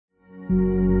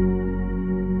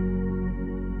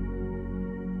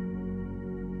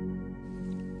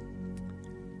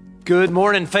Good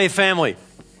morning, Faith family.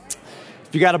 If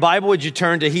you got a Bible, would you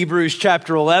turn to Hebrews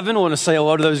chapter 11? I want to say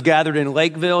hello to those gathered in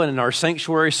Lakeville and in our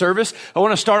sanctuary service. I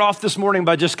want to start off this morning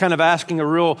by just kind of asking a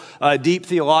real deep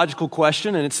theological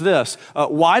question, and it's this.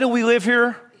 Why do we live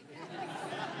here?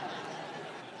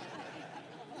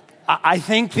 I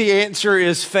think the answer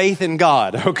is faith in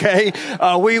God, okay?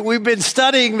 We've been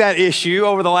studying that issue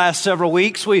over the last several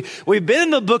weeks. We've been in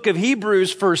the book of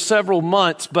Hebrews for several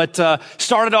months, but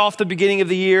started off the beginning of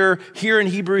the year here in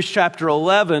Hebrews chapter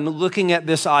 11, looking at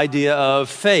this idea of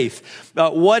faith.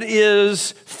 What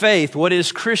is faith? What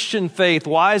is Christian faith?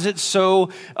 Why is it so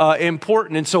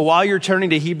important? And so while you're turning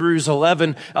to Hebrews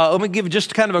 11, let me give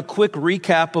just kind of a quick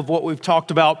recap of what we've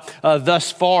talked about thus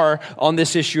far on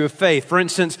this issue of faith. For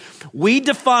instance, we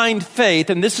defined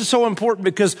faith, and this is so important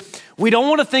because we don't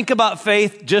want to think about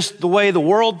faith just the way the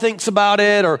world thinks about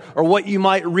it or what you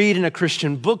might read in a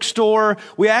Christian bookstore.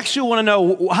 We actually want to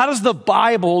know, how does the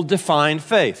Bible define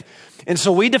faith? And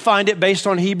so we defined it based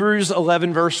on Hebrews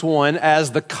 11 verse 1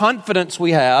 as the confidence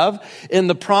we have in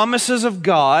the promises of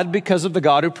God because of the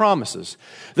God who promises.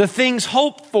 The things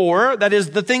hoped for, that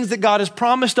is the things that God has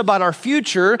promised about our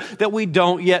future that we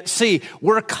don't yet see.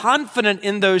 We're confident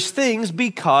in those things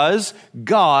because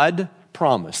God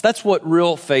promised. That's what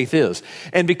real faith is.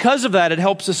 And because of that, it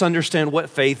helps us understand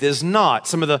what faith is not.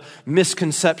 Some of the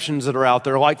misconceptions that are out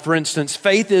there, like for instance,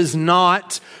 faith is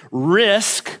not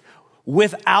risk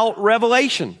without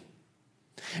revelation.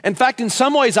 In fact, in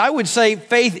some ways, I would say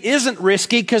faith isn't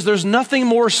risky because there's nothing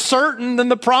more certain than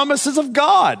the promises of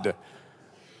God.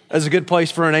 That's a good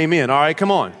place for an amen. All right, come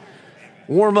on.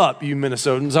 Warm up, you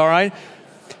Minnesotans, all right?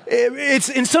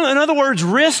 In other words,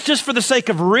 risk just for the sake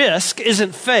of risk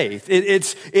isn't faith.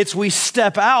 It's we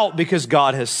step out because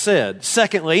God has said.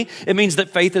 Secondly, it means that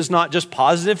faith is not just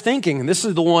positive thinking. And this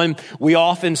is the one we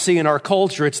often see in our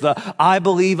culture. It's the, I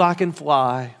believe I can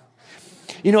fly.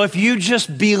 You know, if you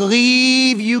just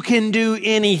believe you can do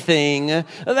anything,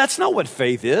 that's not what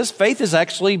faith is. Faith is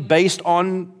actually based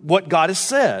on what God has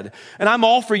said. And I'm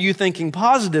all for you thinking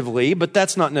positively, but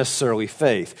that's not necessarily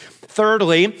faith.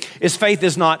 Thirdly, faith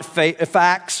is not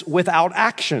facts without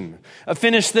action.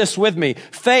 Finish this with me.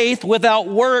 Faith without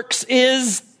works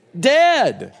is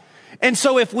dead. And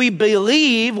so if we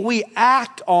believe, we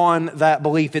act on that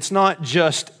belief. It's not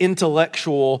just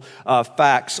intellectual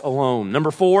facts alone. Number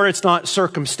 4, it's not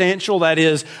circumstantial. That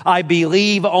is, I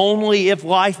believe only if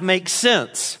life makes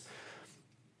sense.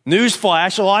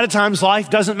 Newsflash, a lot of times life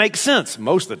doesn't make sense.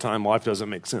 Most of the time life doesn't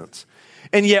make sense.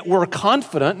 And yet we're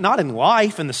confident, not in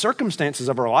life and the circumstances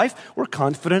of our life, we're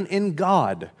confident in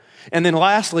God. And then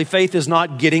lastly, faith is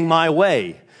not getting my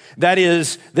way. That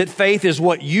is, that faith is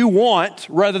what you want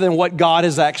rather than what God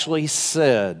has actually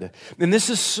said. And this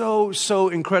is so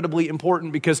incredibly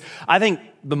important because I think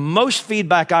the most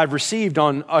feedback I've received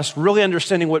on us really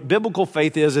understanding what biblical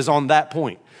faith is on that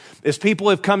point. Is people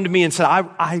have come to me and said,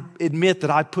 I admit that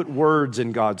I put words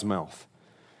in God's mouth.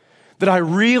 That I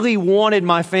really wanted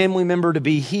my family member to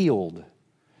be healed.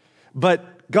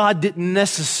 But God didn't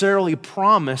necessarily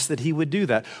promise that he would do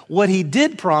that. What he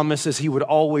did promise is he would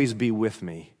always be with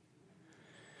me.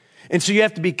 And so you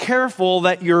have to be careful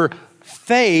that your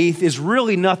faith is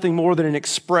really nothing more than an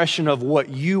expression of what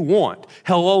you want.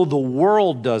 Hello, the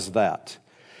world does that.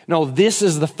 No, this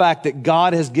is the fact that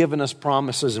God has given us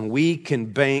promises and we can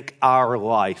bank our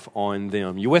life on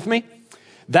them. You with me?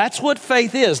 That's what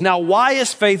faith is. Now, why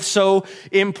is faith so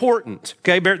important?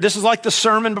 Okay, this is like the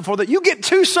sermon before that. You get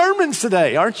 2 sermons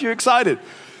today. Aren't you excited?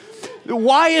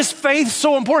 Why is faith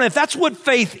so important? If that's what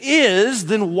faith is,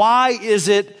 then why is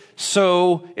it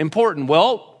so important?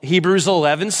 Well, Hebrews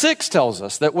 11:6 tells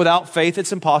us that without faith,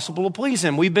 it's impossible to please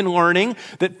him. We've been learning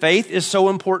that faith is so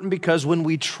important because when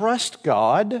we trust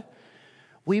God,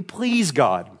 we please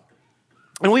God.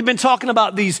 And we've been talking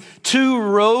about these 2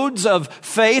 roads of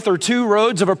faith or 2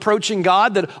 roads of approaching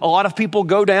God that a lot of people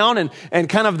go down. And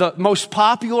kind of the most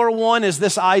popular one is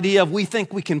this idea of we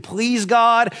think we can please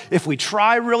God if we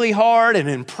try really hard and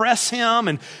impress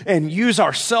him and use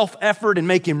our self-effort and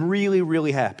make him really,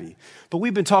 really happy. But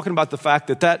we've been talking about the fact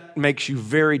that makes you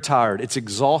very tired. It's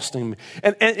exhausting.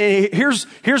 And here's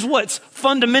what's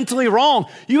fundamentally wrong.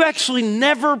 You actually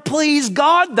never please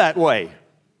God that way.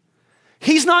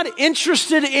 He's not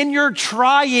interested in your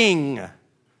trying.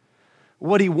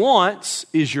 What he wants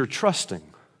is your trusting.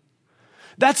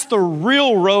 That's the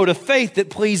real road of faith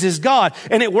that pleases God.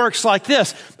 And it works like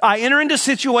this. I enter into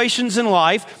situations in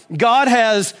life. God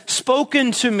has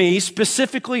spoken to me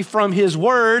specifically from his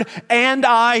word. And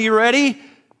you ready?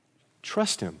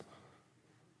 Trust him.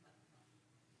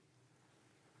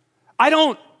 I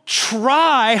don't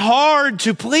try hard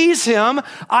to please him.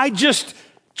 I just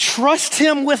trust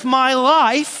him with my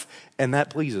life, and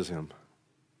that pleases him.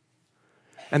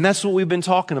 And that's what we've been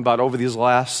talking about over these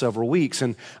last several weeks.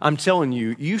 And I'm telling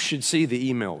you, you should see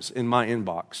the emails in my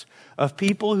inbox of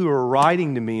people who are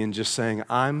writing to me and just saying,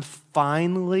 I'm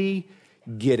finally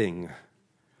getting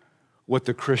what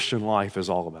the Christian life is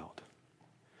all about.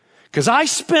 Because I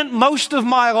spent most of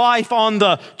my life on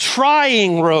the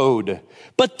trying road,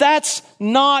 but that's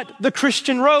not the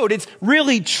Christian road. It's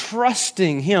really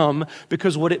trusting him,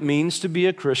 because what it means to be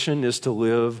a Christian is to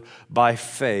live by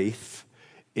faith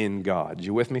in God.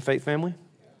 You with me, faith family?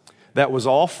 That was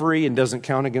all free and doesn't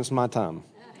count against my time.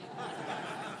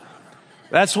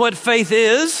 That's what faith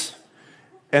is,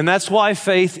 and that's why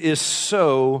faith is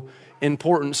so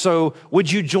important. So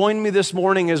would you join me this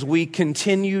morning as we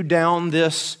continue down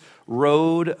this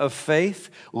road of faith,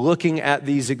 looking at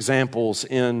these examples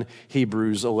in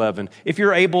Hebrews 11. If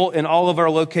you're able in all of our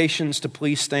locations to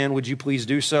please stand, would you please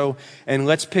do so? And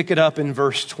let's pick it up in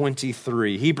verse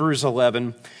 23. Hebrews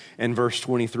 11 and verse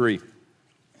 23. It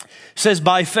says,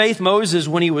 by faith Moses,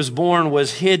 when he was born,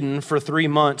 was hidden for 3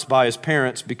 months by his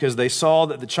parents because they saw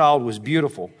that the child was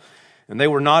beautiful, and they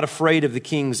were not afraid of the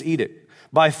king's edict.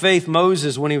 By faith,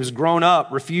 Moses, when he was grown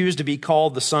up, refused to be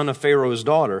called the son of Pharaoh's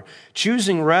daughter,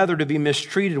 choosing rather to be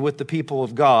mistreated with the people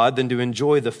of God than to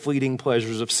enjoy the fleeting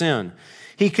pleasures of sin.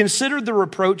 He considered the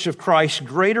reproach of Christ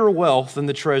greater wealth than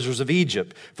the treasures of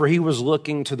Egypt, for he was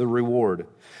looking to the reward.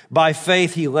 By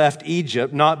faith, he left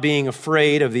Egypt, not being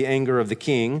afraid of the anger of the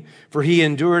king, for he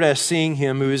endured as seeing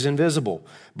him who is invisible.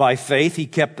 By faith, he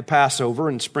kept the Passover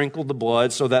and sprinkled the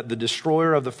blood so that the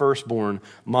destroyer of the firstborn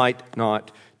might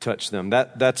not touch them.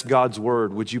 That's God's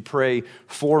word. Would you pray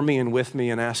for me and with me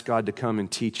and ask God to come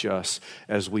and teach us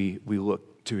as we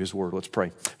look to his word? Let's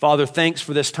pray. Father, thanks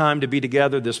for this time to be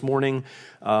together this morning.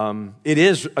 It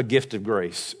is a gift of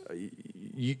grace.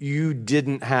 You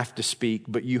didn't have to speak,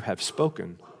 but you have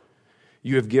spoken.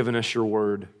 You have given us your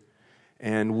word,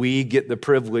 and we get the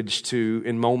privilege to,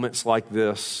 in moments like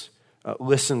this,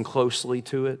 listen closely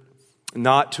to it,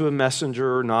 not to a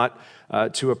messenger, not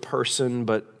to a person,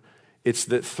 but it's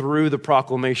that through the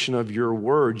proclamation of your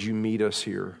word, you meet us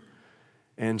here.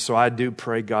 And so I do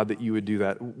pray, God, that you would do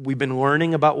that. We've been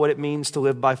learning about what it means to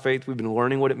live by faith. We've been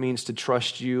learning what it means to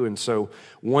trust you. And so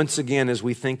once again, as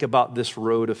we think about this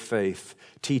road of faith,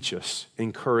 teach us,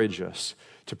 encourage us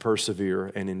to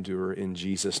persevere and endure in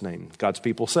Jesus' name. God's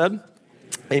people said,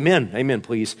 amen. Amen.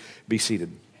 Please be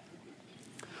seated.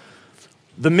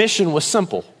 The mission was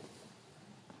simple.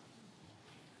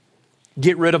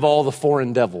 Get rid of all the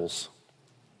foreign devils.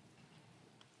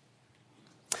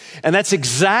 And that's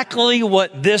exactly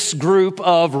what this group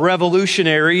of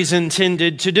revolutionaries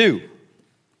intended to do.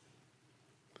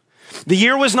 The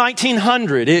year was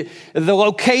 1900. The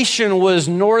location was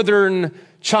northern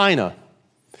China.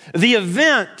 The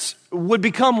event would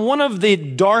become one of the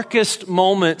darkest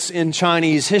moments in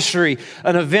Chinese history,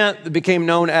 an event that became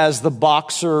known as the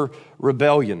Boxer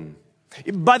Rebellion.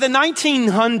 By the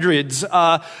 1900s,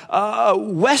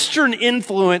 Western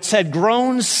influence had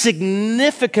grown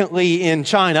significantly in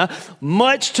China,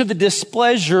 much to the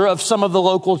displeasure of some of the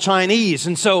local Chinese.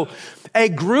 And so a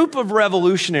group of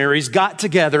revolutionaries got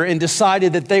together and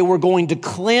decided that they were going to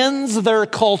cleanse their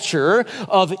culture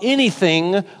of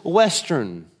anything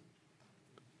Western.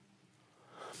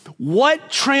 What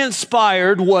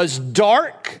transpired was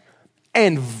dark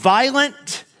and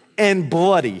violent and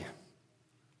bloody.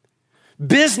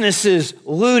 Businesses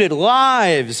looted,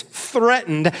 lives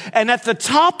threatened, and at the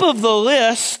top of the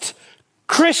list,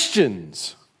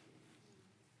 Christians.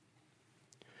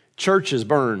 Churches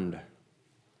burned,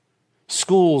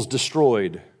 schools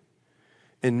destroyed,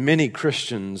 and many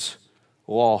Christians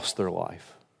lost their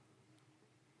life.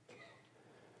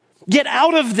 Yet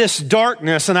out of this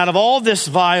darkness and out of all this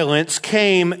violence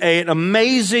came an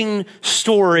amazing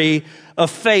story of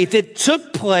faith. It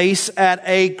took place at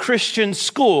a Christian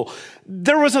school.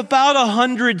 There was about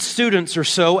 100 students or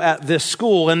so at this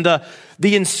school, and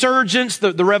the insurgents,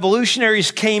 the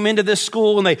revolutionaries came into this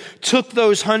school, and they took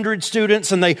those 100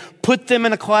 students and they put them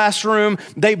in a classroom.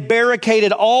 They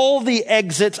barricaded all the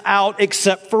exits out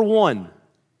except for one.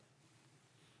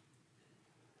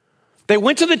 They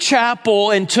went to the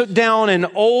chapel and took down an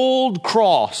old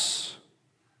cross,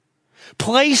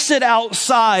 placed it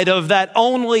outside of that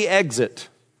only exit,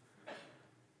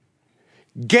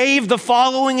 gave the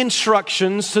following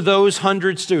instructions to those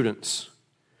 100 students.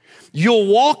 You'll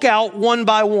walk out one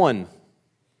by one,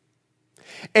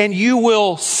 and you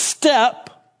will step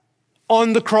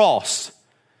on the cross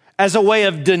as a way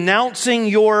of denouncing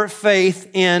your faith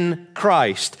in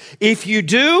Christ. If you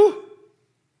do,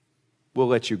 we'll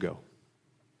let you go.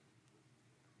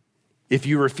 If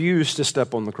you refuse to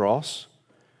step on the cross,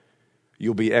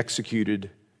 you'll be executed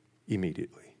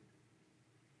immediately.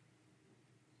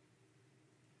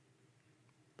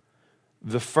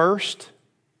 The first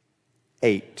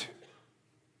 8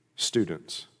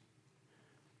 students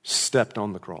stepped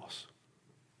on the cross.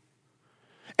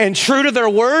 And true to their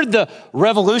word, the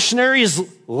revolutionaries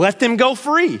let them go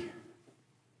free.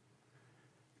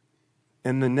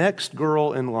 And the next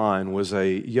girl in line was a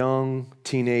young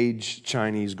teenage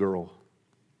Chinese girl.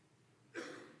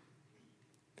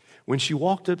 When she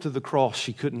walked up to the cross,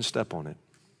 she couldn't step on it.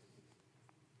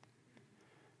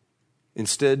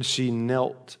 Instead, she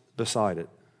knelt beside it.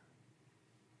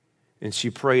 And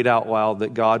she prayed out loud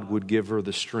that God would give her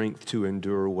the strength to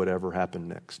endure whatever happened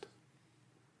next.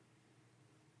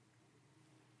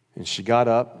 And she got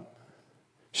up,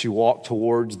 she walked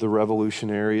towards the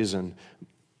revolutionaries, and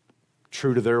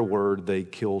true to their word, they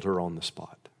killed her on the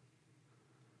spot.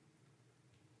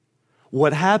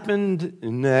 What happened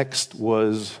next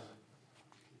was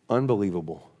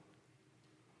unbelievable.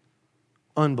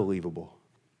 Unbelievable.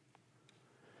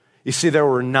 You see, there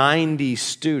were 90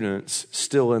 students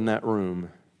still in that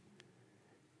room.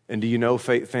 And do you know,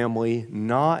 Faith Family,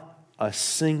 not a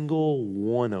single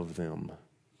one of them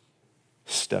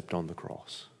stepped on the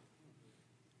cross.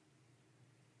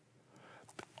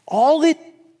 All it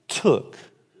took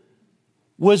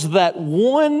was that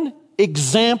one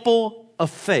example of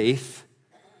faith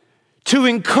to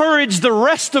encourage the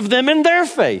rest of them in their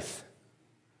faith.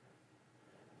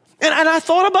 And I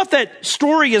thought about that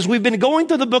story as we've been going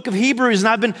through the book of Hebrews, and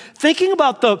I've been thinking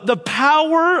about the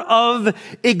power of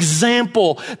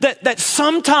example. That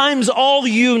sometimes all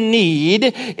you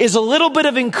need is a little bit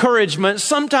of encouragement.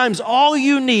 Sometimes all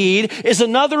you need is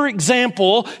another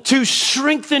example to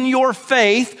strengthen your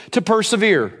faith to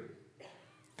persevere.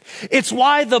 It's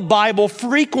why the Bible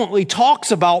frequently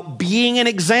talks about being an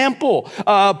example.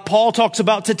 Paul talks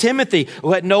about to Timothy,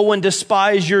 let no one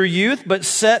despise your youth, but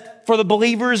set for the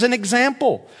believers an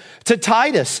example. To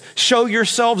Titus, show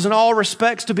yourselves in all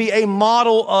respects to be a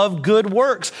model of good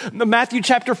works. Matthew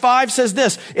chapter 5 says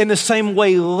this, in the same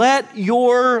way, let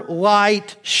your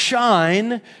light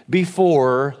shine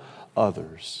before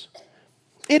others.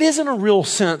 It is in a real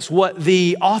sense what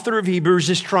the author of Hebrews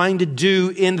is trying to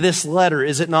do in this letter,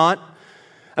 is it not?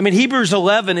 I mean, Hebrews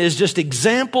 11 is just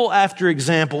example after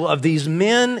example of these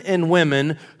men and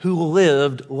women who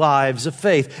lived lives of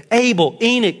faith. Abel,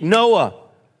 Enoch, Noah,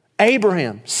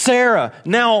 Abraham, Sarah,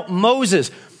 now Moses.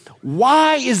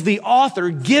 Why is the author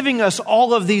giving us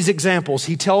all of these examples?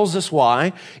 He tells us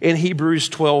why in Hebrews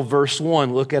 12 verse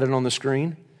 1. Look at it on the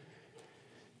screen.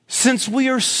 Since we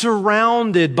are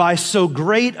surrounded by so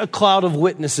great a cloud of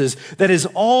witnesses, that is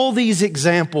all these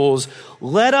examples,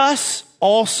 let us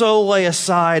also lay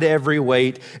aside every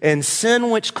weight and sin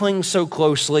which clings so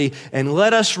closely, and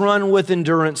let us run with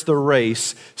endurance the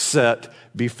race set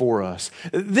before us.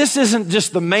 This isn't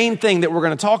just the main thing that we're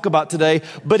going to talk about today,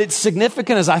 but it's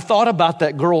significant as I thought about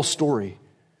that girl's story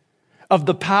of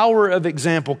the power of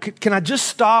example. Can I just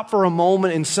stop for a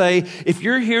moment and say, if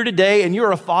you're here today and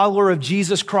you're a follower of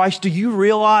Jesus Christ, do you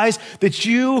realize that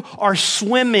you are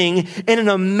swimming in an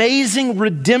amazing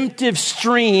redemptive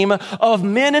stream of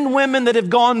men and women that have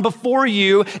gone before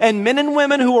you and men and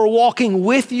women who are walking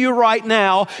with you right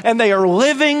now, and they are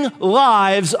living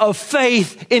lives of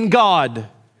faith in God?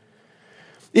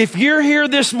 If you're here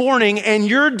this morning and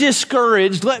you're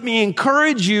discouraged, let me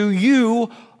encourage you, you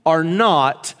are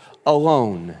not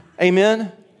alone.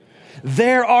 Amen?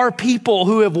 There are people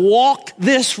who have walked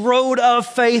this road of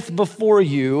faith before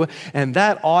you, and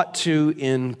that ought to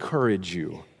encourage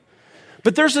you.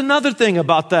 But there's another thing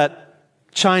about that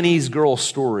Chinese girl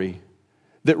story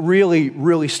that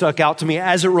really stuck out to me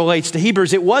as it relates to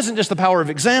Hebrews. It wasn't just the power of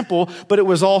example, but it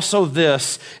was also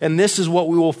this, and this is what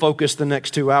we will focus the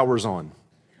next 2 hours on.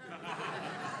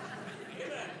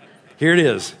 Here it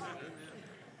is.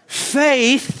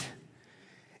 Faith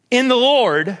in the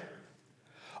Lord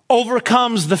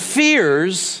overcomes the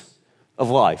fears of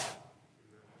life.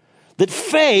 That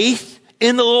faith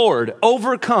in the Lord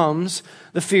overcomes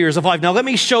the fears of life. Now let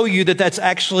me show you that that's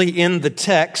actually in the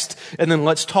text, and then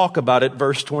let's talk about it.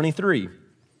 Verse 23.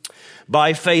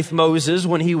 By faith, Moses,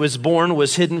 when he was born,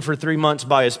 was hidden for 3 months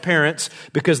by his parents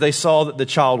because they saw that the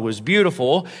child was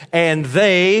beautiful, and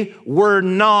they were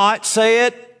not, say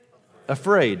it,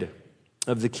 afraid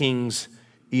of the king's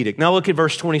edict. Now look at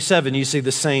verse 27. You see the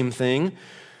same thing.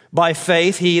 By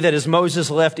faith, he, that is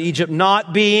Moses, left Egypt,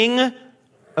 not being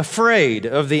afraid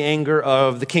of the anger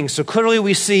of the king. So clearly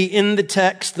we see in the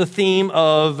text the theme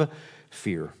of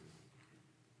fear.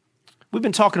 We've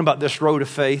been talking about this road of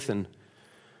faith, and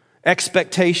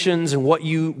expectations and what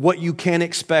you can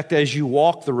expect as you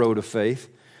walk the road of faith.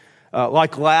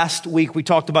 Like last week, we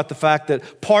talked about the fact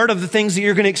that part of the things that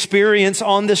you're going to experience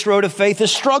on this road of faith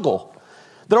is struggle.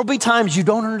 There'll be times you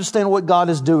don't understand what God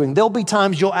is doing. There'll be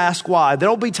times you'll ask why.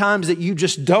 There'll be times that you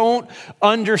just don't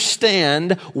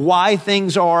understand why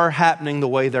things are happening the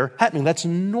way they're happening. That's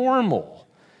normal.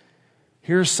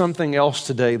 Here's something else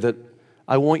today that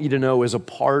I want you to know is a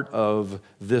part of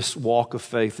this walk of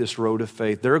faith, this road of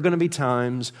faith. There are going to be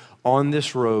times on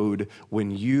this road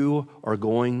when you are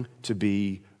going to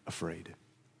be afraid.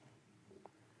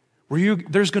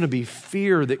 There's going to be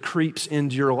fear that creeps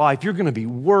into your life. You're going to be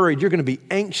worried. You're going to be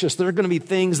anxious. There are going to be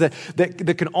things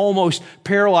that can almost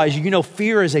paralyze you. You know,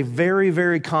 fear is a very,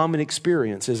 very common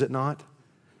experience, is it not?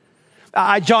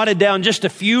 I jotted down just a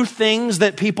few things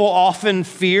that people often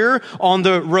fear on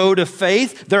the road of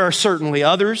faith. There are certainly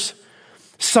others.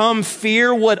 Some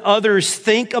fear what others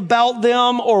think about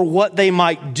them or what they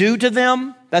might do to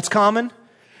them. That's common.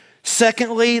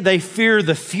 Secondly, they fear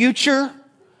the future.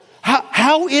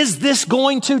 How is this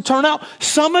going to turn out?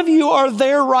 Some of you are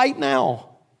there right now.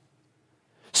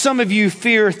 Some of you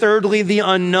fear, thirdly, the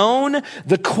unknown.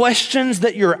 The questions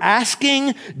that you're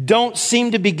asking don't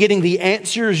seem to be getting the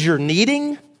answers you're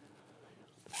needing.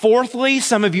 Fourthly,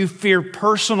 some of you fear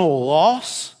personal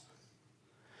loss.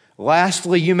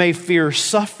 Lastly, you may fear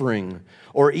suffering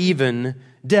or even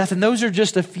death. And those are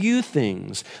just a few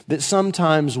things that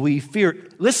sometimes we fear.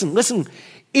 Listen,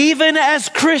 even as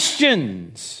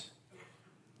Christians.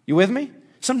 You with me?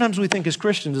 Sometimes we think as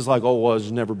Christians it's like,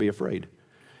 just never be afraid.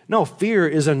 No, fear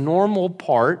is a normal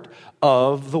part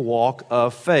of the walk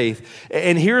of faith.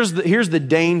 And here's the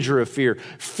danger of fear.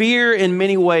 Fear in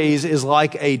many ways is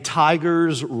like a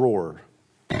tiger's roar.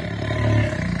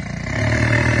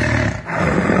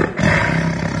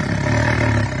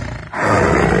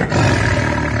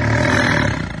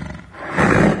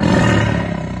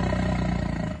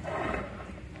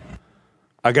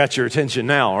 I got your attention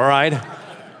now, all right?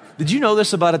 Did you know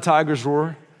this about a tiger's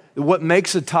roar? What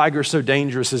makes a tiger so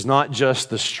dangerous is not just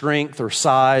the strength or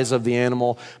size of the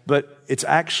animal, but it's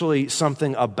actually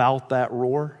something about that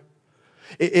roar.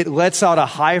 It lets out a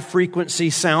high frequency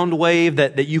sound wave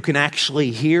that you can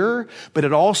actually hear, but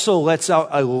it also lets out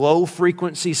a low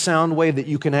frequency sound wave that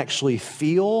you can actually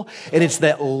feel. And it's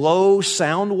that low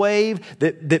sound wave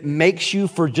that makes you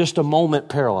for just a moment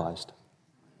paralyzed.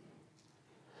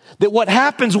 That what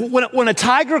happens when a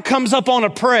tiger comes up on a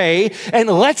prey and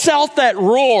lets out that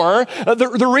roar,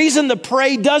 the reason the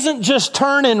prey doesn't just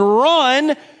turn and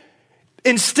run,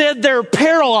 instead they're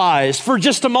paralyzed for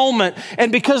just a moment.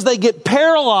 And because they get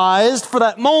paralyzed for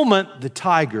that moment, the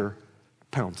tiger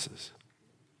pounces.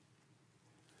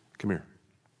 Come here.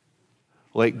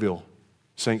 Lakeville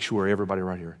Sanctuary, everybody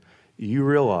right here. You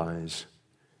realize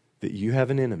that you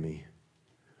have an enemy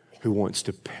who wants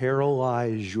to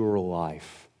paralyze your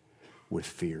life with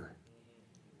fear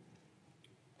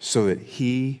so that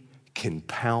he can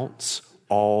pounce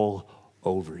all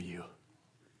over you.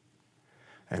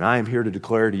 And I am here to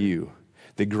declare to you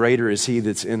that greater is he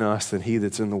that's in us than he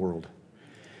that's in the world.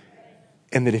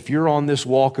 And that if you're on this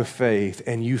walk of faith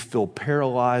and you feel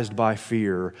paralyzed by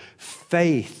fear,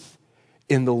 faith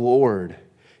in the Lord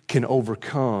can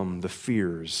overcome the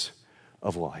fears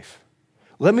of life.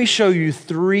 Let me show you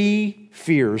three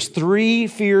fears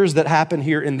that happen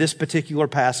here in this particular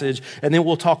passage, and then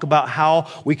we'll talk about how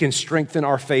we can strengthen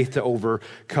our faith to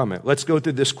overcome it. Let's go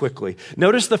through this quickly.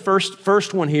 Notice the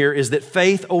first one here is that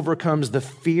faith overcomes the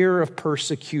fear of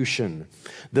persecution.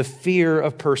 The fear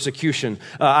of persecution.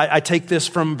 I take this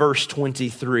from verse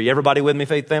 23. Everybody with me,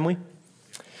 faith family?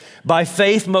 By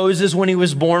faith, Moses, when he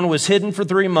was born, was hidden for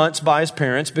 3 months by his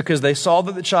parents because they saw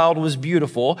that the child was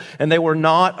beautiful and they were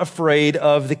not afraid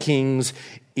of the king's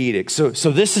edict. So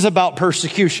this is about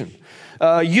persecution.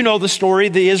 You know the story.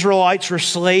 The Israelites were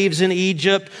slaves in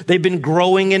Egypt. They've been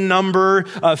growing in number.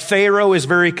 Pharaoh is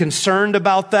very concerned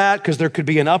about that because there could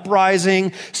be an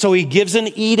uprising. So he gives an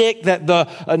edict that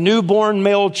the newborn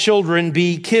male children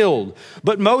be killed.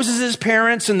 But Moses'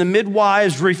 parents and the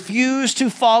midwives refuse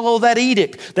to follow that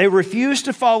edict. They refuse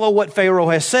to follow what Pharaoh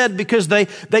has said because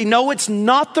they know it's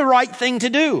not the right thing to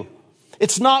do.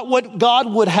 It's not what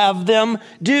God would have them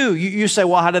do. You say,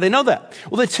 well, how do they know that?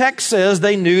 Well, the text says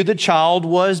they knew the child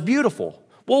was beautiful.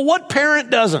 Well, what parent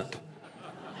doesn't?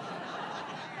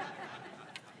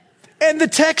 And the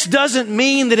text doesn't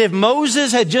mean that if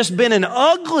Moses had just been an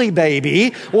ugly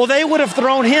baby, well, they would have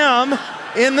thrown him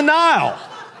in the Nile.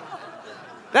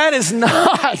 That is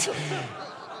not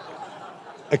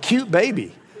a cute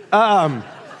baby.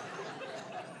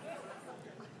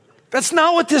 That's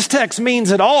not what this text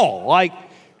means at all. Like,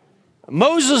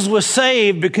 Moses was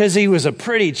saved because he was a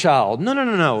pretty child.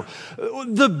 No.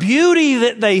 The beauty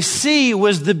that they see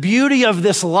was the beauty of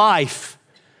this life.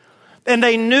 And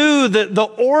they knew that the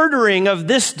ordering of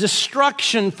this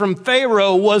destruction from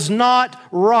Pharaoh was not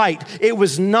right. It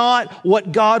was not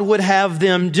what God would have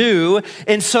them do.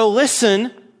 And so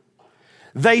listen,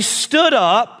 they stood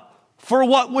up for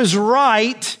what was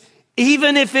right,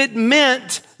 even if it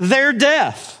meant their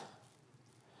death.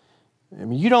 I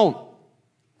mean, you don't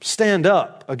stand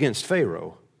up against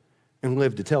Pharaoh and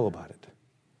live to tell about it.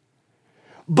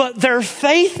 But their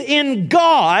faith in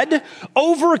God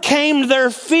overcame their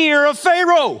fear of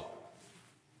Pharaoh.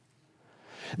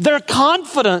 Their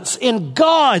confidence in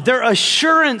God, their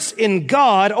assurance in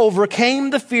God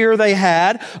overcame the fear they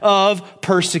had of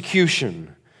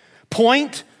persecution.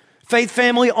 Point, faith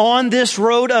family, on this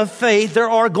road of faith, there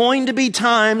are going to be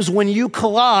times when you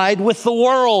collide with the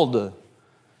world.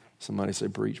 Somebody say,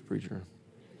 preach, preacher.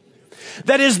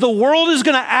 That is, the world is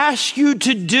going to ask you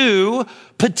to do,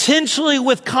 potentially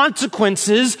with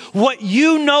consequences, what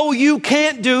you know you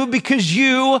can't do because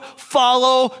you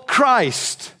follow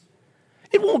Christ.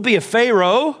 It won't be a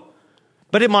Pharaoh,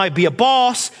 but it might be a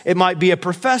boss, it might be a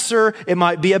professor, it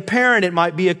might be a parent, it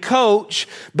might be a coach,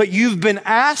 but you've been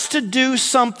asked to do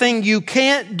something you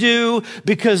can't do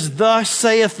because thus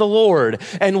saith the Lord.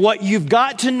 And what you've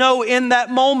got to know in that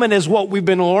moment is what we've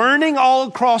been learning all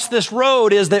across this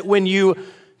road is that when you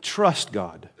trust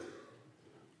God,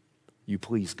 you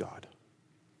please God.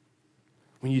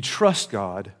 When you trust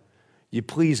God, you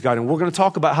please God. And we're going to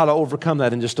talk about how to overcome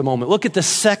that in just a moment. Look at the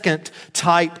second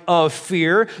type of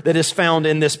fear that is found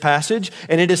in this passage,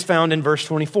 and it is found in verse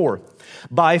 24.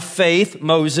 By faith,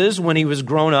 Moses, when he was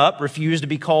grown up, refused to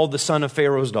be called the son of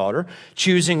Pharaoh's daughter,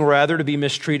 choosing rather to be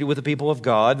mistreated with the people of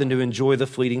God than to enjoy the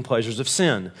fleeting pleasures of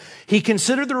sin. He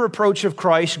considered the reproach of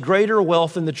Christ greater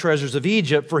wealth than the treasures of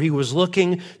Egypt, for he was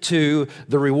looking to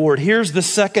the reward. Here's the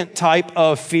second type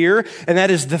of fear, and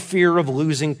that is the fear of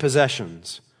losing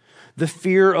possessions. The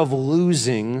fear of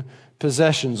losing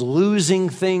possessions, losing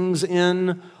things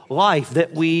in life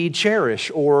that we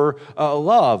cherish or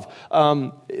love.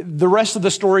 The rest of the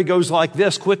story goes like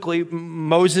this quickly.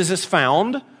 Moses is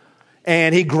found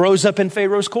and he grows up in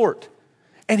Pharaoh's court.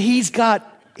 And he's got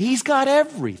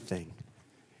everything.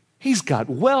 He's got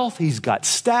wealth, he's got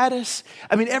status.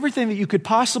 I mean, everything that you could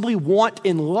possibly want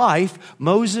in life,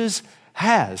 Moses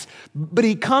has. But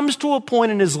he comes to a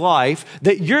point in his life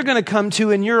that you're going to come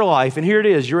to in your life. And here it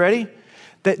is. You ready?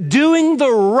 That doing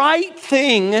the right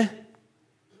thing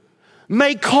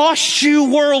may cost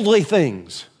you worldly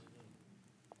things.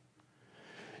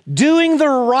 Doing the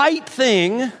right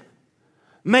thing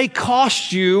may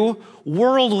cost you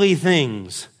worldly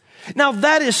things. Now,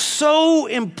 that is so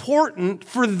important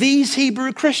for these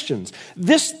Hebrew Christians.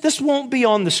 This won't be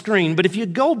on the screen, but if you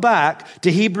go back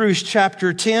to Hebrews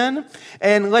chapter 10,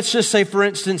 and let's just say, for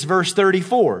instance, verse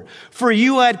 34, for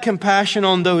you had compassion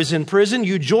on those in prison.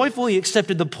 You joyfully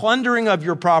accepted the plundering of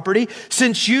your property,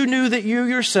 since you knew that you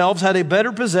yourselves had a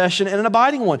better possession and an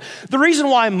abiding one. The reason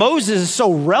why Moses is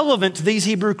so relevant to these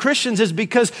Hebrew Christians is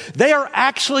because they are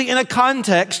actually in a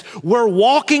context where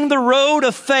walking the road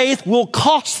of faith will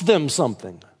cost them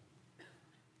something.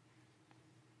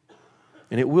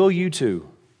 And it will you too.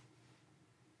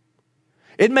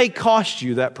 It may cost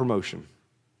you that promotion.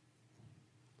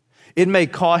 It may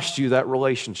cost you that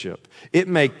relationship. It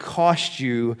may cost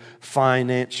you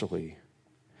financially.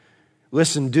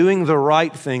 Listen, doing the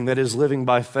right thing, that is living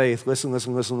by faith. Listen,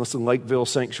 Lakeville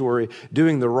Sanctuary.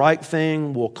 Doing the right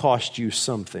thing will cost you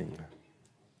something.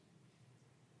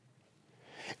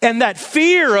 And that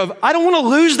fear of, I don't want to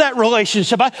lose that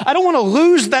relationship. I don't want to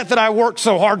lose that I worked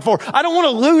so hard for. I don't want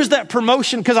to lose that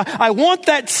promotion because I want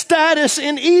that status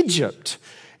in Egypt.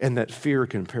 And that fear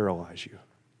can paralyze you.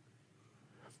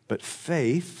 But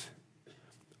faith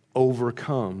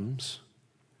overcomes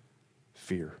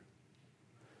fear.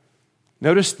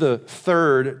 Notice the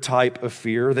third type of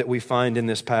fear that we find in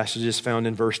this passage is found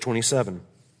in verse 27.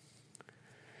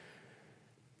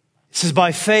 It says,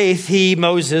 by faith, he,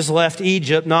 Moses, left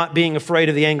Egypt, not being afraid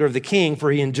of the anger of the king,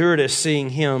 for he endured as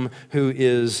seeing him who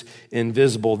is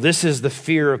invisible. This is the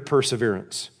fear of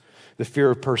perseverance. The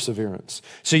fear of perseverance.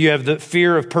 So you have the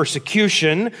fear of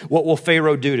persecution. What will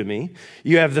Pharaoh do to me?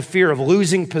 You have the fear of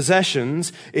losing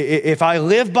possessions. If I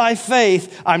live by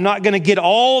faith, I'm not going to get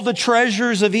all the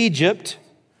treasures of Egypt.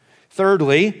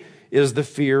 Thirdly, is the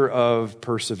fear of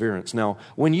perseverance. Now,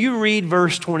 when you read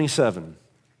verse 27,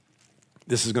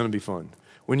 this is going to be fun.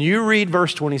 When you read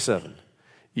verse 27,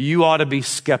 you ought to be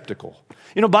skeptical.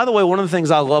 You know, by the way, one of the things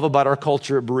I love about our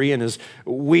culture at Berean is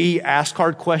we ask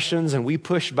hard questions and we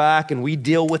push back and we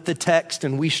deal with the text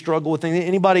and we struggle with things.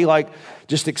 Anybody like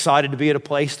just excited to be at a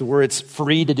place to where it's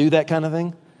free to do that kind of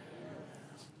thing?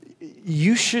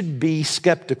 You should be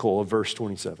skeptical of verse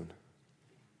 27.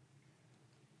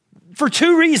 For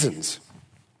two reasons.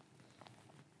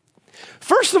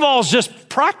 First of all, is just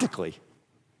practically.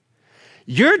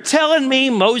 You're telling me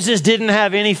Moses didn't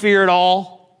have any fear at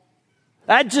all?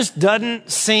 That just doesn't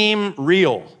seem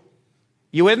real.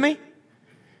 You with me?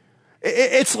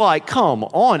 It's like, come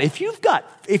on. If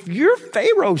you're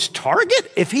Pharaoh's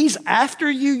target, if he's after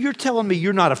you, you're telling me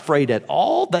you're not afraid at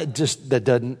all? That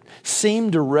doesn't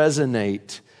seem to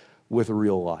resonate with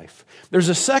real life. There's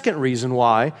a second reason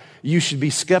why you should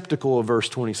be skeptical of verse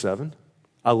 27.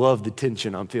 I love the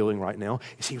tension I'm feeling right now.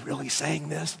 Is he really saying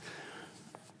this?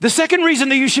 The second reason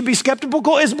that you should be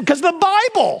skeptical is because of the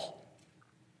Bible.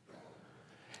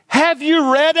 Have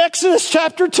you read Exodus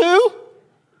chapter 2?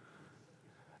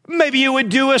 Maybe you would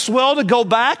do us well to go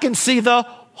back and see the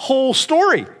whole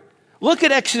story. Look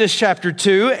at Exodus chapter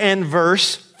 2 and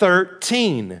verse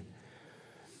 13.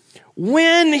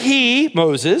 When he,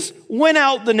 Moses, went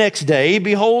out the next day,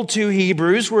 behold, two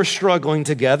Hebrews were struggling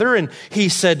together, and he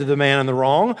said to the man in the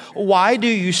wrong, "Why do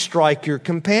you strike your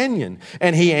companion?"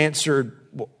 And he answered,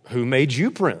 "Who made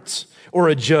you prince or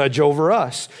a judge over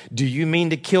us? Do you mean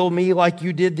to kill me like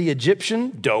you did the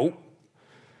Egyptian? Dope."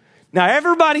 Now,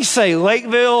 everybody say,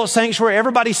 Lakeville Sanctuary,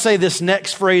 everybody say this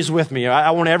next phrase with me.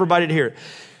 I want everybody to hear it.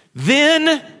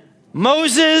 Then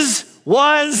Moses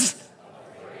was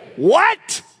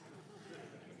what?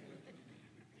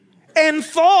 And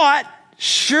thought,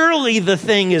 surely the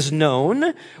thing is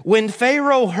known. When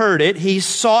Pharaoh heard it, he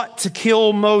sought to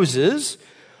kill Moses,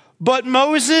 but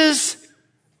Moses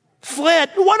fled.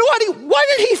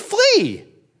 Why did he flee?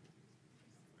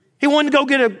 He wanted to go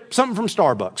get something from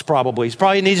Starbucks, probably.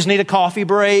 He just needed a coffee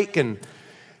break and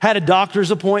had a doctor's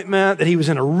appointment that he was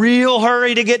in a real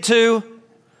hurry to get to.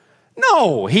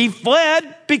 No, he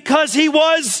fled because he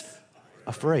was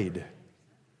afraid.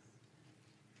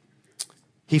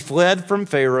 He fled from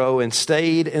Pharaoh and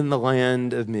stayed in the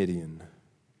land of Midian.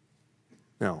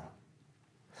 Now,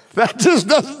 that just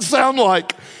doesn't sound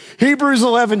like Hebrews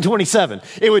 11:27.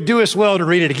 It would do us well to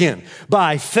read it again.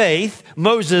 By faith,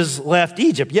 Moses left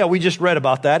Egypt. Yeah, we just read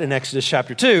about that in Exodus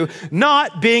chapter 2.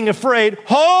 Not being afraid.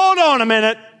 Hold on a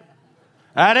minute.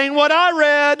 That ain't what I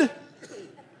read.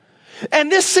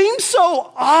 And this seems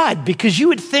so odd because you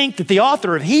would think that the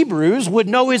author of Hebrews would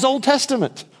know his Old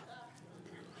Testament.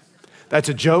 That's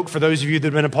a joke for those of you that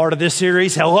have been a part of this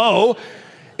series. Hello.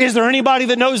 Is there anybody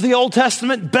that knows the Old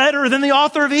Testament better than the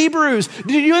author of Hebrews?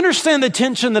 Do you understand the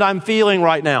tension that I'm feeling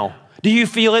right now? Do you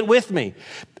feel it with me?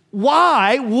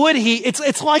 Why would he?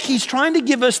 It's like he's trying to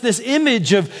give us this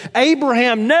image of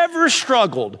Abraham never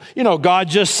struggled. You know, God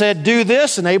just said, do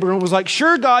this. And Abraham was like,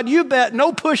 sure, God, you bet.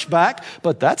 No pushback.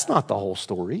 But that's not the whole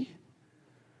story.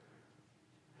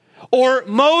 Or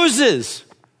Moses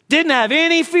didn't have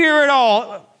any fear at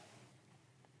all.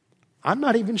 I'm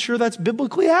not even sure that's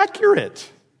biblically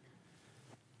accurate.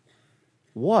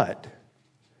 What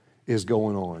is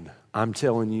going on? I'm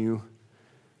telling you,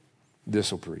 this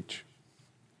will preach.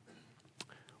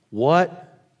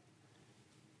 What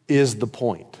is the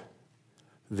point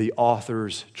the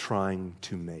author's trying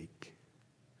to make?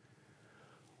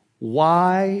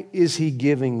 Why is he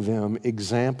giving them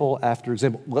example after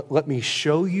example? Let me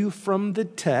show you from the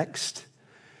text,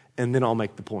 and then I'll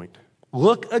make the point.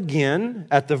 Look again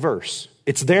at the verse.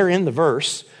 It's there in the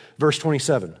verse, verse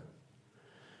 27.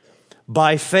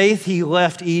 By faith he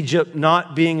left Egypt,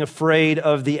 not being afraid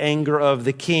of the anger of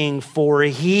the king, for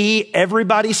he,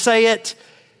 everybody say it,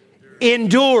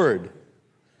 endured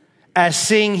as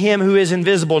seeing him who is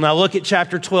invisible. Now look at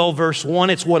chapter 12, verse 1.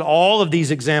 It's what all of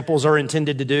these examples are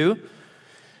intended to do.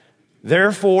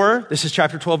 Therefore, this is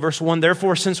chapter 12, verse 1.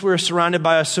 Therefore, since we are surrounded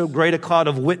by so great a cloud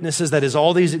of witnesses, that is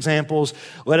all these examples,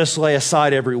 let us lay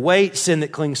aside every weight, sin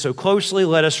that clings so closely.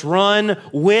 Let us run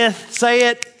with, say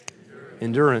it,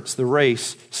 endurance, the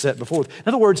race set before us. In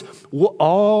other words,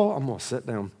 I'm going to sit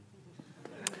down.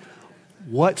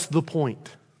 What's the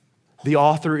point the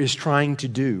author is trying to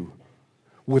do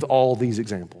with all these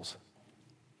examples?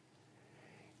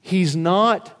 He's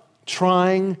not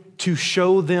trying to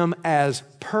show them as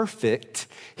perfect.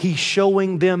 He's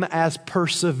showing them as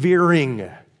persevering.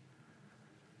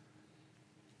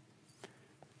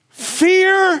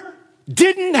 Fear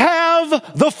didn't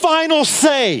have the final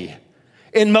say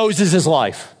in Moses'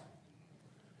 life.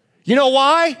 You know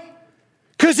why?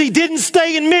 Because he didn't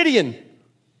stay in Midian.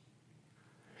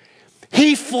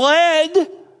 He fled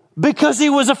because he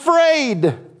was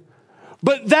afraid.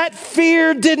 But that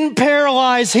fear didn't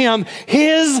paralyze him.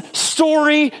 His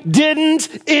story didn't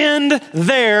end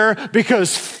there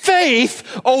because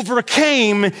faith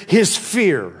overcame his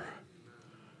fear.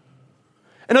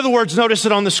 In other words, notice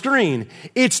it on the screen.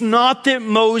 It's not that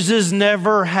Moses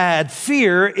never had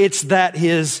fear. It's that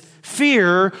his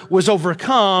fear was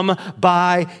overcome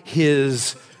by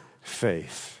his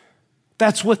faith.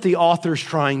 That's what the author's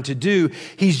trying to do.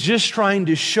 He's just trying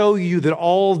to show you that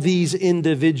all these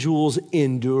individuals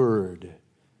endured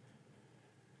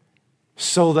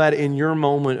so that in your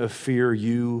moment of fear,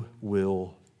 you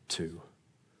will too.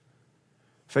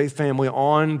 Faith family,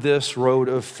 on this road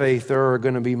of faith, there are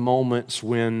going to be moments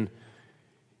when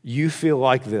you feel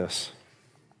like this.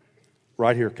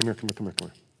 Right here, come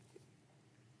here.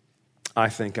 I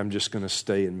think I'm just going to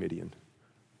stay in Midian.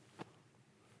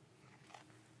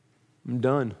 I'm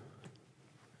done.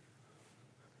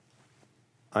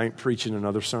 I ain't preaching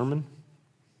another sermon.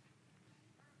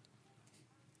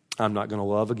 I'm not going to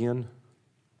love again.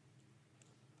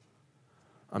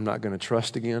 I'm not going to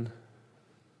trust again.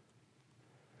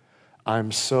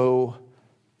 I'm so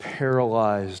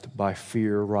paralyzed by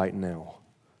fear right now.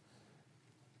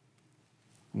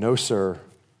 No, sir.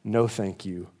 No, thank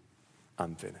you.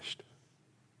 I'm finished.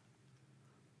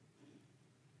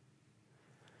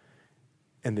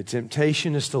 And the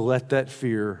temptation is to let that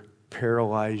fear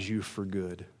paralyze you for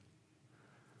good.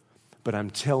 But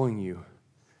I'm telling you,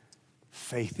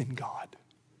 faith in God.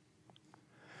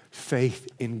 Faith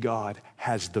in God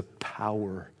has the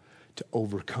power to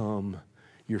overcome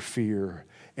your fear.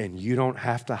 And you don't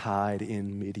have to hide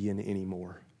in Midian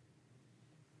anymore.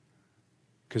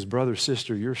 Because brother,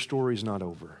 sister, your story's not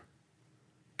over.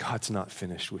 God's not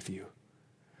finished with you.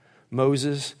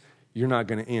 Moses, you're not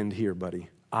going to end here, buddy.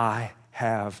 I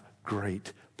have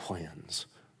great plans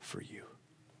for you.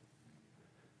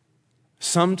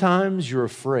 Sometimes you're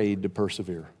afraid to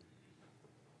persevere.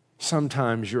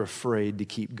 Sometimes you're afraid to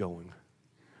keep going.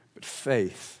 But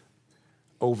faith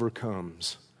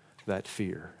overcomes that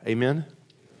fear. Amen?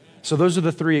 So those are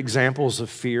the three examples of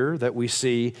fear that we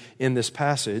see in this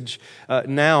passage.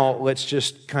 Now, let's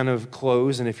just kind of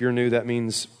close. And if you're new, that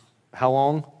means how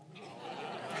long?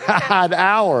 An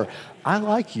hour. I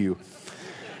like you.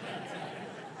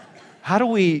 How do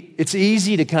we, it's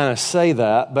easy to kind of say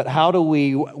that, but how do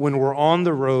we, when we're on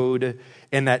the road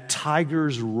and that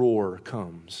tiger's roar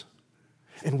comes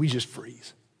and we just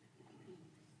freeze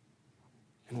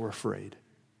and we're afraid?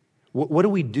 What do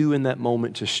we do in that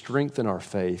moment to strengthen our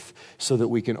faith so that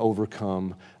we can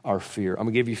overcome our fear? I'm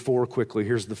going to give you 4 quickly.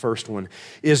 Here's the first one,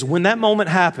 is when that moment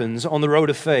happens on the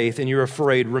road of faith and you're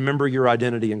afraid, remember your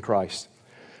identity in Christ.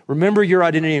 Remember your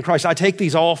identity in Christ. I take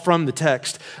these all from the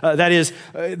text. That is,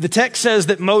 the text says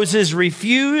that Moses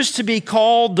refused to be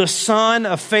called the son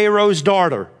of Pharaoh's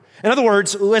daughter. In other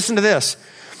words, listen to this.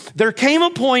 There came a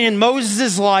point in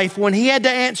Moses' life when he had to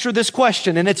answer this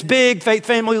question, and it's big, faith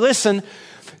family, listen.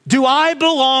 Do I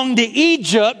belong to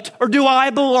Egypt or do I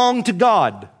belong to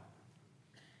God?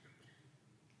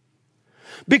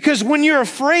 Because when you're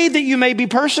afraid that you may be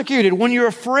persecuted, when you're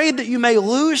afraid that you may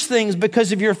lose things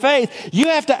because of your faith, you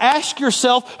have to ask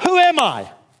yourself, who am I?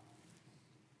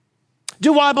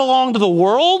 Do I belong to the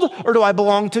world or do I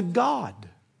belong to God?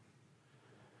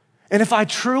 And if I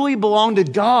truly belong to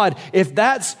God, if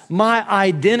that's my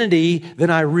identity, then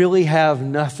I really have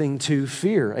nothing to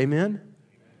fear. Amen?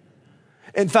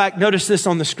 In fact, notice this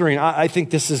on the screen. I think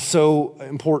this is so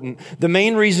important. The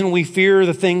main reason we fear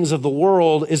the things of the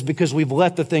world is because we've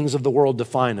let the things of the world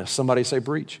define us. Somebody say,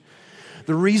 preach.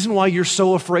 The reason why you're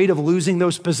so afraid of losing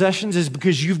those possessions is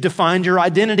because you've defined your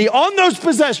identity on those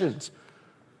possessions.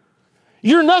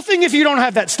 You're nothing if you don't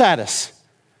have that status.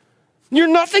 You're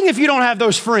nothing if you don't have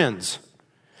those friends.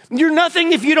 You're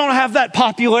nothing if you don't have that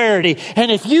popularity. And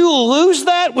if you lose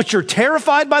that, which you're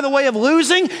terrified by the way of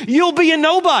losing, you'll be a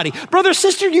nobody. Brother,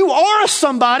 sister, you are a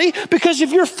somebody because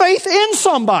of your faith in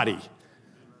somebody.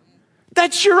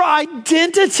 That's your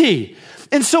identity.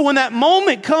 And so when that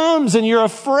moment comes and you're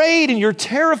afraid and you're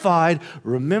terrified,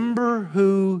 remember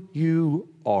who you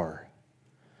are.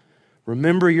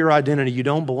 Remember your identity. You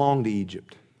don't belong to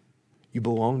Egypt. You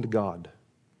belong to God.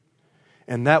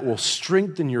 And that will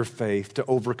strengthen your faith to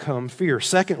overcome fear.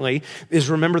 Secondly, is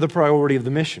remember the priority of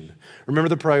the mission. Remember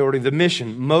the priority of the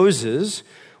mission. Moses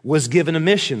was given a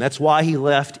mission. That's why he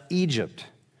left Egypt.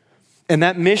 And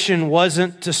that mission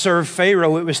wasn't to serve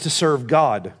Pharaoh, it was to serve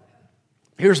God.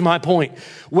 Here's my point.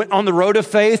 On the road of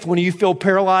faith, when you feel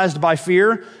paralyzed by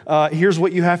fear, here's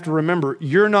what you have to remember.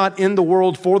 You're not in the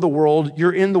world for the world.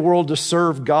 You're in the world to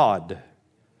serve God.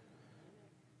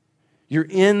 You're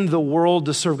in the world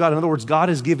to serve God. In other words, God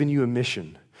has given you a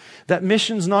mission. That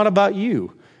mission's not about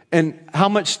you. And how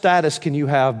much status can you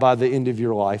have by the end of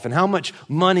your life? And how much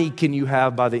money can you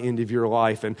have by the end of your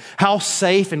life? And how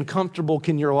safe and comfortable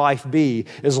can your life be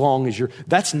as long as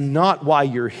that's not why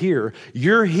you're here.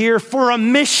 You're here for a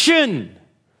mission.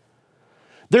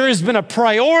 There has been a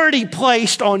priority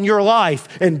placed on your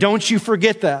life, and don't you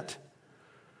forget that.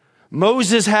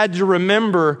 Moses had to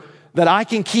remember that I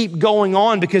can keep going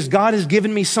on because God has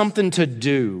given me something to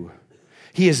do.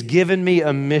 He has given me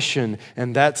a mission,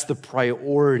 and that's the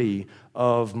priority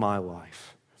of my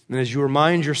life. And as you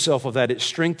remind yourself of that, it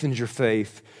strengthens your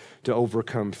faith to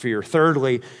overcome fear.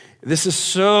 Thirdly, this is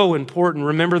so important.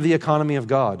 Remember the economy of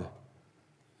God.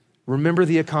 Remember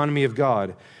the economy of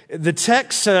God. The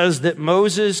text says that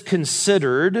Moses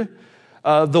considered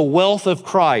the wealth of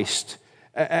Christ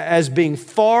as being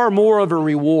far more of a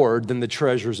reward than the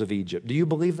treasures of Egypt. Do you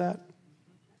believe that?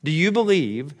 Do you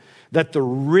believe that the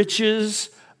riches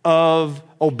of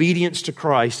obedience to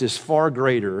Christ is far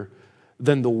greater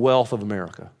than the wealth of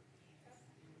America?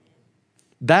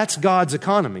 That's God's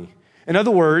economy. In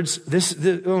other words,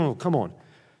 come on.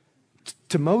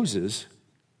 To Moses,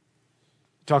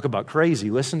 talk about crazy,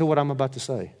 listen to what I'm about to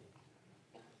say.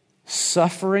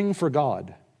 Suffering for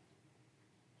God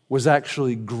was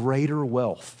actually greater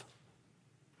wealth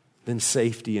than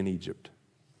safety in Egypt.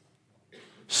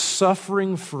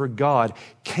 Suffering for God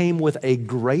came with a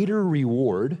greater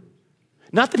reward.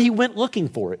 Not that he went looking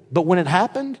for it, but when it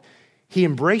happened, he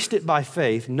embraced it by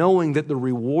faith, knowing that the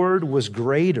reward was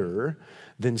greater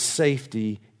than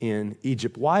safety in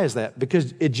Egypt. Why is that?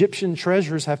 Because Egyptian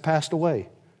treasures have passed away.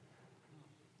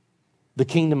 The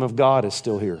kingdom of God is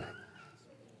still here.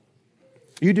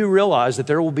 You do realize that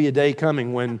there will be a day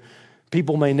coming when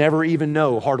people may never even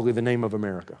know hardly the name of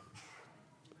America.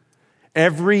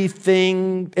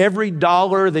 Everything, every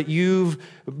dollar that you've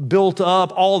built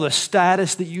up, all the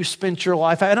status that you spent your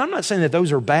life at, and I'm not saying that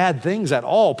those are bad things at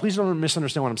all. Please don't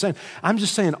misunderstand what I'm saying. I'm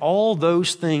just saying all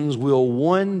those things will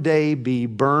one day be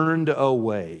burned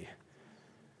away.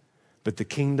 But the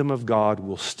kingdom of God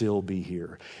will still be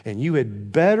here. And you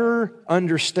had better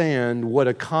understand what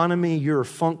economy you're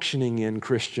functioning in,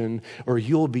 Christian, or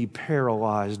you'll be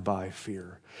paralyzed by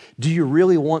fear. Do you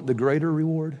really want the greater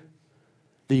reward?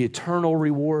 The eternal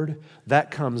reward? That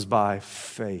comes by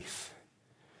faith.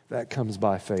 That comes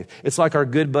by faith. It's like our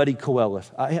good buddy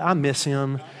Coeleth. I miss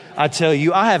him. I tell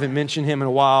you, I haven't mentioned him in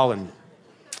a while, and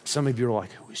some of you are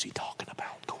like, who is he talking about?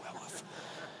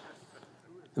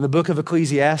 In the book of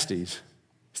Ecclesiastes, he's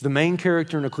the main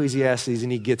character in Ecclesiastes,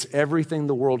 and he gets everything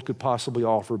the world could possibly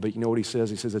offer, but you know what he says?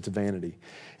 He says it's vanity.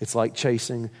 It's like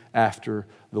chasing after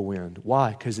the wind.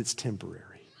 Why? Because it's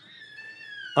temporary.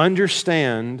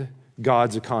 Understand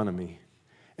God's economy,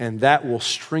 and that will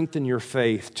strengthen your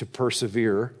faith to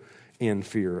persevere in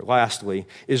fear. Lastly,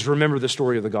 is remember the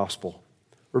story of the gospel.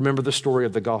 Remember the story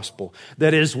of the gospel.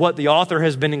 That is what the author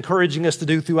has been encouraging us to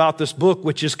do throughout this book,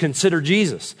 which is consider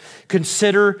Jesus.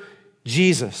 Consider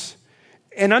Jesus.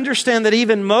 And understand that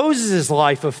even Moses'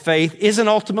 life of faith isn't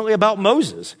ultimately about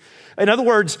Moses. In other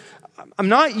words, I'm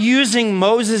not using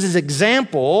Moses as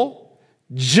example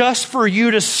just for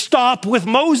you to stop with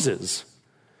Moses.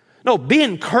 No, be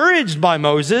encouraged by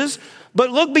Moses,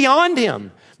 but look beyond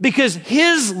him. Because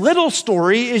his little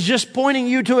story is just pointing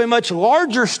you to a much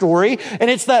larger story, and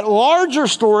it's that larger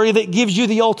story that gives you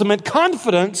the ultimate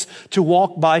confidence to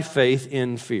walk by faith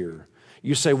in fear.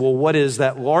 You say, well, what is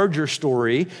that larger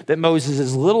story that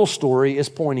Moses' little story is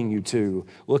pointing you to?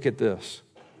 Look at this.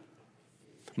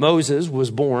 Moses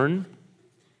was born,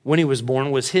 when he was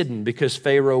born, was hidden because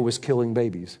Pharaoh was killing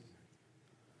babies.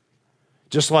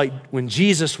 Just like when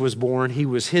Jesus was born, he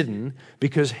was hidden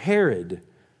because Herod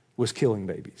was killing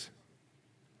babies.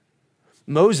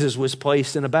 Moses was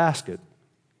placed in a basket.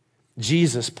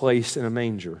 Jesus placed in a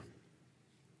manger.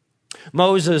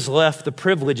 Moses left the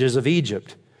privileges of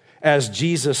Egypt as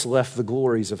Jesus left the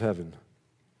glories of heaven.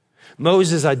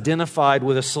 Moses identified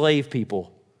with a slave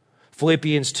people.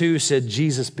 Philippians 2 said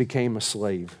Jesus became a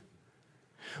slave.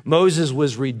 Moses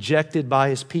was rejected by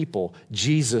his people.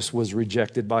 Jesus was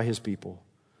rejected by his people.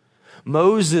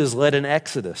 Moses led an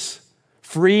exodus,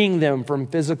 freeing them from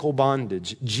physical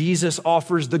bondage. Jesus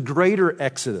offers the greater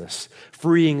exodus,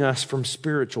 freeing us from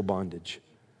spiritual bondage.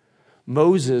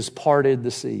 Moses parted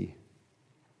the sea.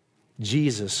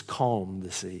 Jesus calmed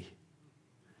the sea.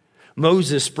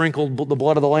 Moses sprinkled the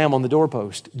blood of the lamb on the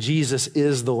doorpost. Jesus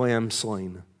is the lamb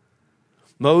slain.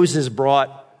 Moses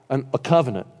brought a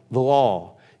covenant, the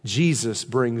law. Jesus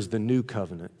brings the new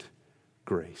covenant,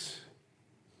 grace.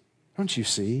 Don't you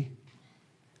see?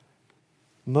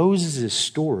 Moses'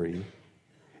 story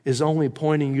is only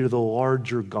pointing you to the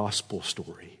larger gospel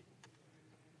story.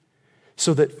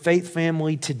 So that Faith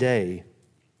Family today,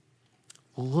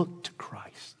 look to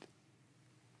Christ.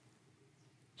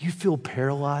 You feel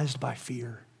paralyzed by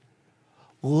fear?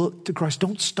 Look to Christ.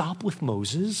 Don't stop with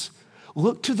Moses.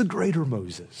 Look to the greater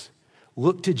Moses.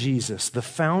 Look to Jesus, the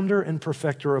founder and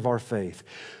perfecter of our faith,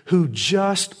 who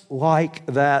just like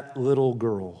that little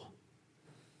girl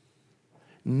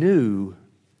knew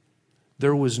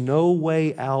there was no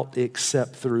way out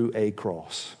except through a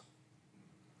cross.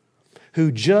 Who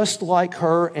just like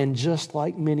her and just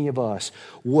like many of us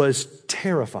was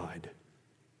terrified.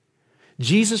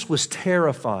 Jesus was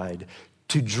terrified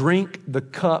to drink the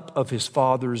cup of his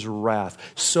Father's wrath,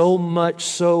 so much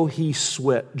so he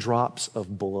sweat drops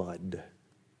of blood.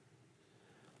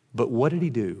 But what did he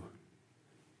do?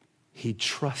 He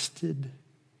trusted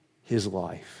his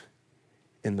life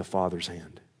in the Father's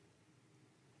hand.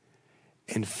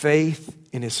 And faith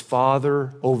in his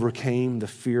Father overcame the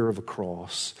fear of a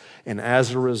cross. And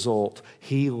as a result,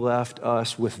 he left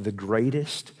us with the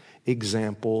greatest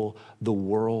example the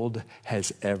world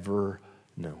has ever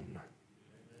known.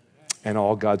 And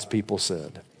all God's people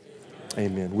said,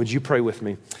 amen. Would you pray with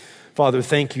me? Father,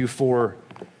 thank you for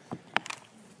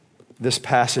this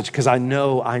passage, because I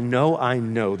know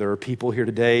there are people here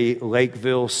today,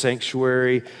 Lakeville,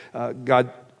 Sanctuary,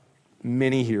 God,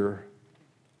 many here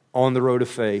on the road of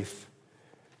faith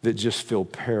that just feel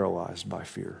paralyzed by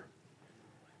fear.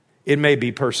 It may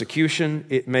be persecution.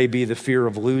 It may be the fear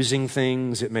of losing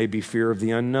things. It may be fear of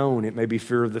the unknown. It may be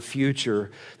fear of the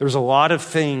future. There's a lot of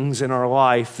things in our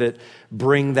life that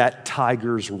bring that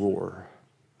tiger's roar.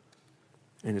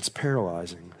 And it's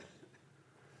paralyzing.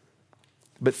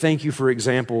 But thank you for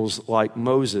examples like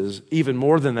Moses. Even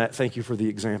more than that, thank you for the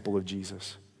example of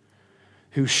Jesus,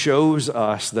 who shows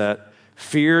us that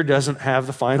fear doesn't have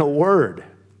the final word.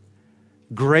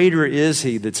 Greater is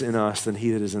he that's in us than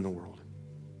he that is in the world.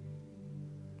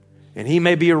 And he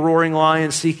may be a roaring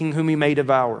lion seeking whom he may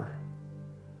devour.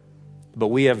 But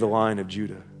we have the Lion of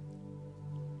Judah,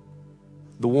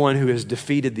 the one who has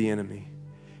defeated the enemy.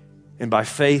 And by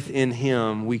faith in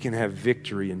him, we can have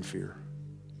victory in fear.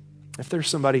 If there's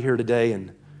somebody here today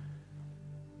and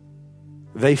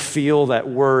they feel that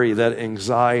worry, that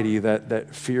anxiety,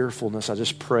 that fearfulness, I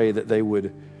just pray that they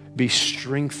would be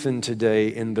strengthened today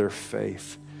in their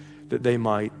faith, that they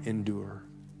might endure.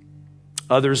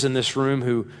 Others in this room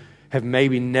who have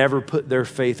maybe never put their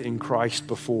faith in Christ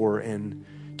before and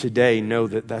today know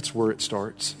that that's where it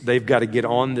starts. They've got to get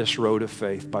on this road of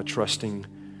faith by trusting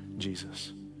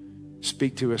Jesus.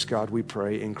 Speak to us, God, we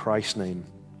pray in Christ's name.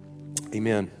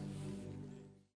 Amen.